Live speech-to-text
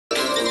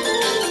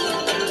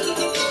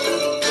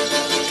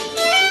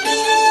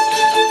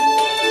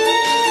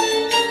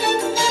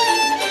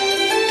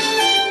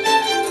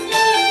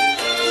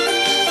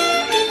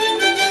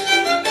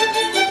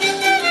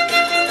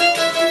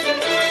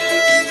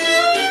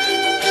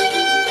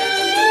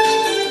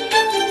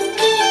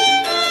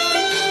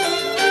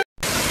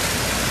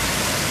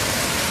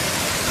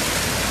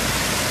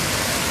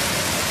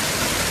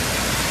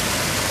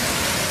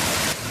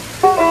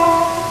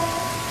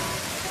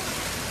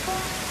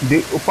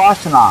The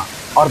Upasana,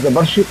 or the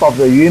worship of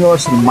the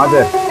Universal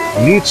Mother,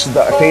 leads to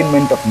the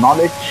attainment of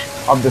knowledge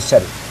of the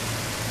self.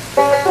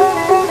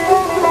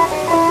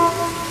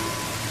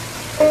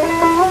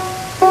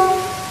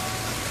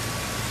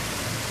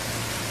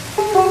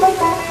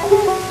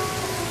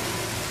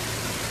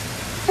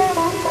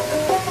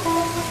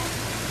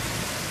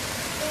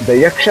 The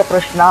Yaksha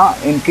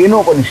Prasna in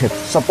Kenopanishad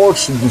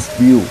supports this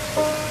view.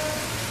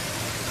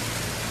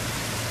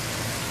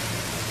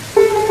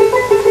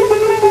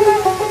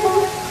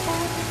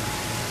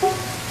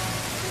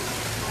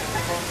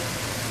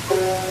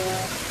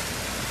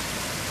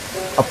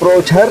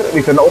 Approach her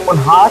with an open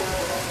heart,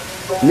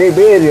 lay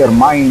bare your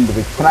mind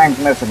with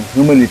frankness and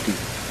humility.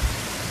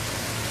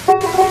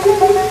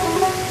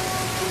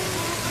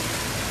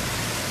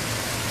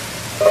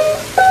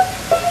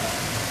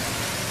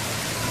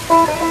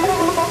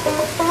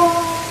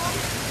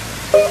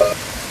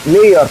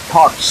 Lay your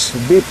thoughts,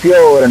 be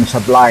pure and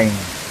sublime,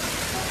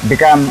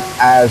 become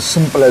as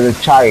simple as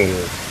a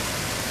child.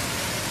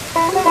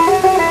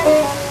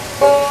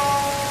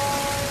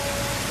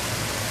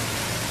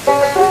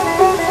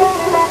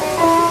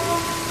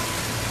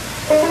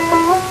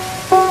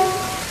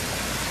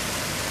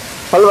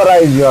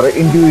 Pulverize your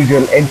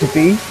individual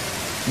entity,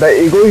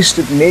 the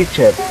egoistic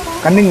nature,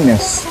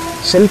 cunningness,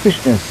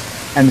 selfishness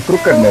and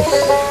crookedness.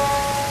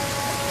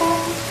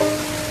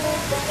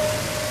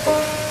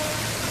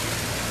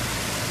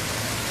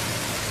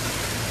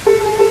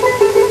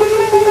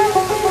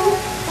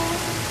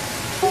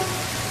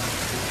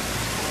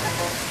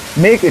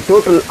 Make a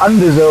total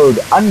unreserved,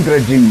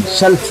 ungrudging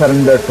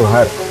self-surrender to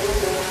her.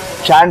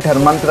 Chant her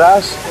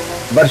mantras,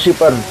 worship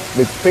her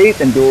with faith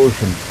and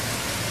devotion.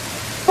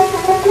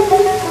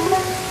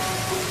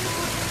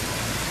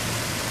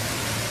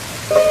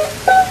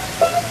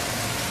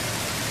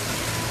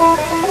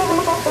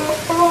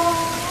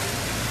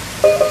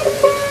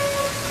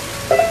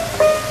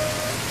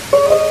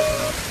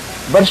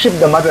 Worship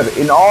the Mother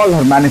in all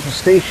her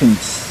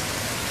manifestations.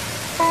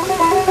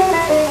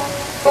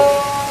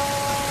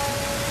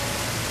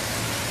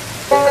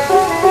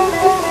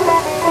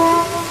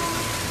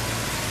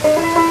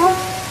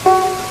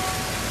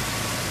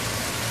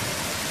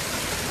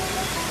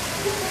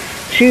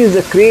 She is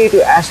the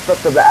creative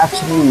aspect of the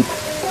Absolute.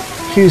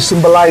 She is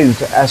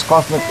symbolized as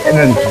cosmic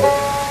energy.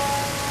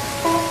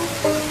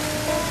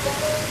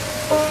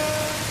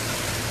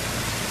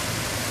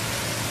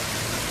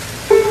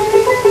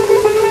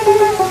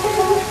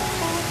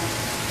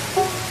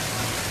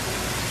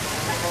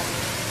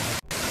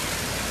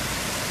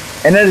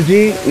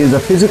 Energy is the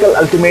physical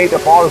ultimate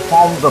of all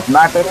forms of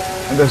matter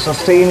and the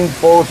sustaining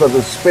force of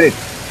the spirit.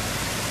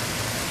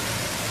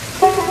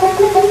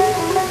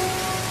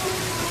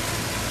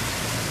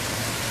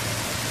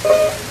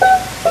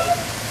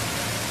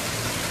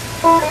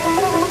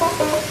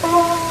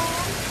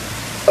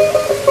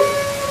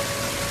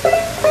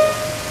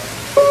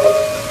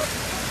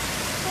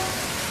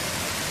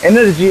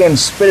 Energy and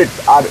spirit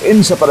are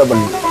inseparable.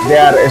 They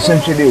are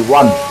essentially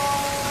one.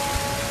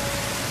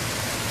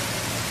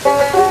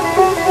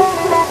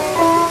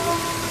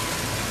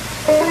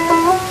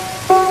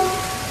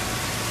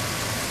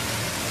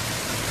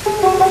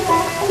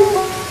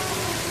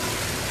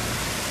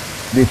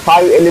 The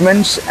five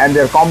elements and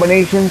their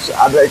combinations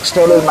are the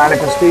external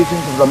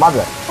manifestations of the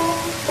Mother.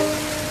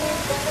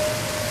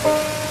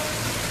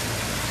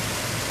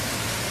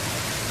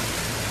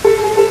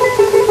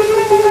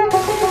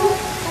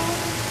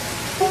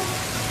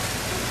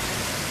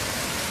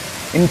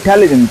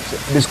 Intelligence,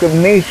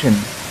 discrimination,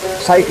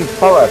 psychic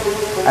power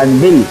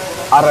and will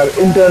are our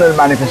internal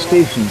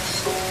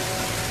manifestations.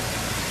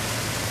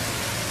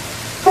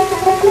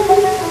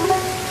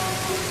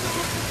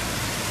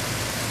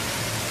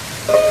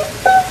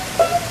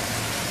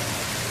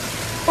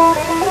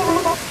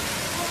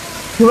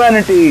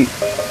 Humanity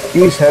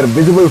is her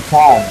visible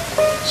form.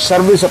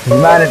 Service of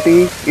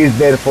humanity is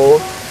therefore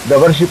the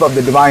worship of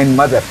the Divine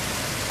Mother.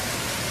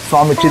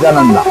 Swami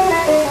Chidananda.